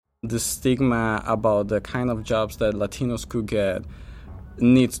The stigma about the kind of jobs that Latinos could get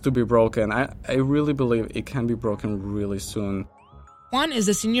needs to be broken. I really believe it can be broken really soon. Juan is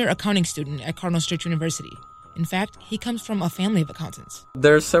a senior accounting student at Cardinal Stritch University. In fact, he comes from a family of accountants.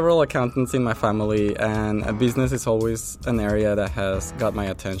 There are several accountants in my family, and business is always an area that has got my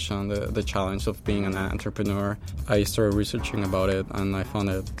attention, the challenge of being an entrepreneur. I started researching about it, and I found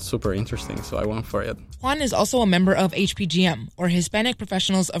it super interesting, so I went for it. Juan is also a member of HPGM, or Hispanic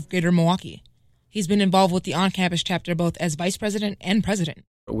Professionals of Greater Milwaukee. He's been involved with the on-campus chapter both as vice president and president.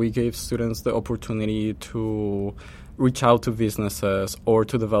 We gave students the opportunity to reach out to businesses or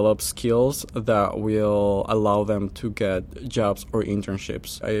to develop skills that will allow them to get jobs or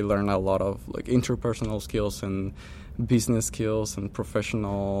internships. I learned a lot of interpersonal skills and business skills and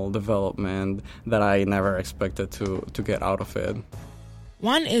professional development that I never expected to get out of it.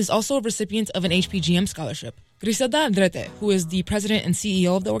 Juan is also a recipient of an HPGM scholarship. Griselda Andrete, who is the president and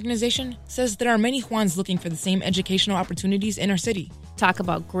CEO of the organization, says there are many Juans looking for the same educational opportunities in our city. Talk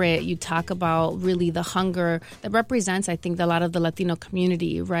about grit, you talk about really the hunger that represents, I think, a lot of the Latino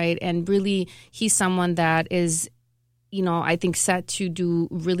community, right? And really, he's someone that is, I think set to do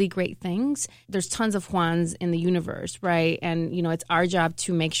really great things. There's tons of Juans in the universe, right? And, it's our job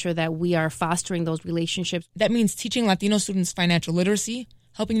to make sure that we are fostering those relationships. That means teaching Latino students financial literacy,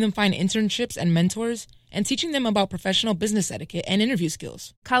 helping them find internships and mentors, and teaching them about professional business etiquette and interview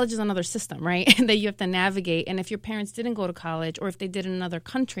skills. College is another system, right, that you have to navigate. And if your parents didn't go to college or if they did in another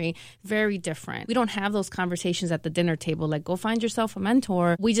country, very different. We don't have those conversations at the dinner table, like go find yourself a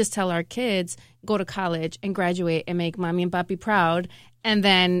mentor. We just tell our kids, go to college and graduate and make mommy and papi proud. And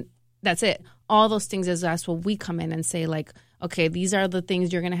then that's it. All those things is that's what we come in and say, okay, these are the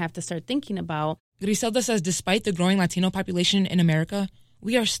things you're going to have to start thinking about. Griselda says despite the growing Latino population in America,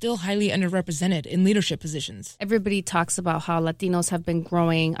 we are still highly underrepresented in leadership positions. Everybody talks about how Latinos have been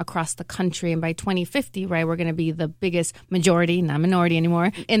growing across the country, and by 2050, right, we're going to be the biggest majority, not minority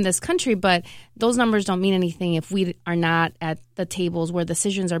anymore, in this country. But those numbers don't mean anything if we are not at the tables where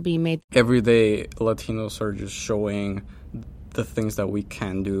decisions are being made. Every day, Latinos are just showing the things that we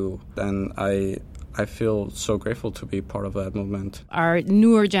can do, and I feel so grateful to be part of that movement. Our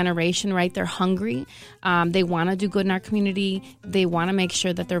newer generation, right, they're hungry. They want to do good in our community. They want to make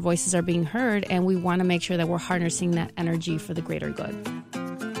sure that their voices are being heard, and we want to make sure that we're harnessing that energy for the greater good.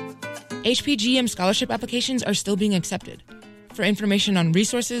 HPGM scholarship applications are still being accepted. For information on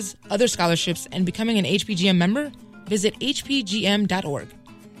resources, other scholarships, and becoming an HPGM member, visit hpgm.org.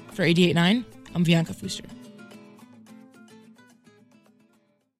 For 88.9, I'm Bianca Fuster.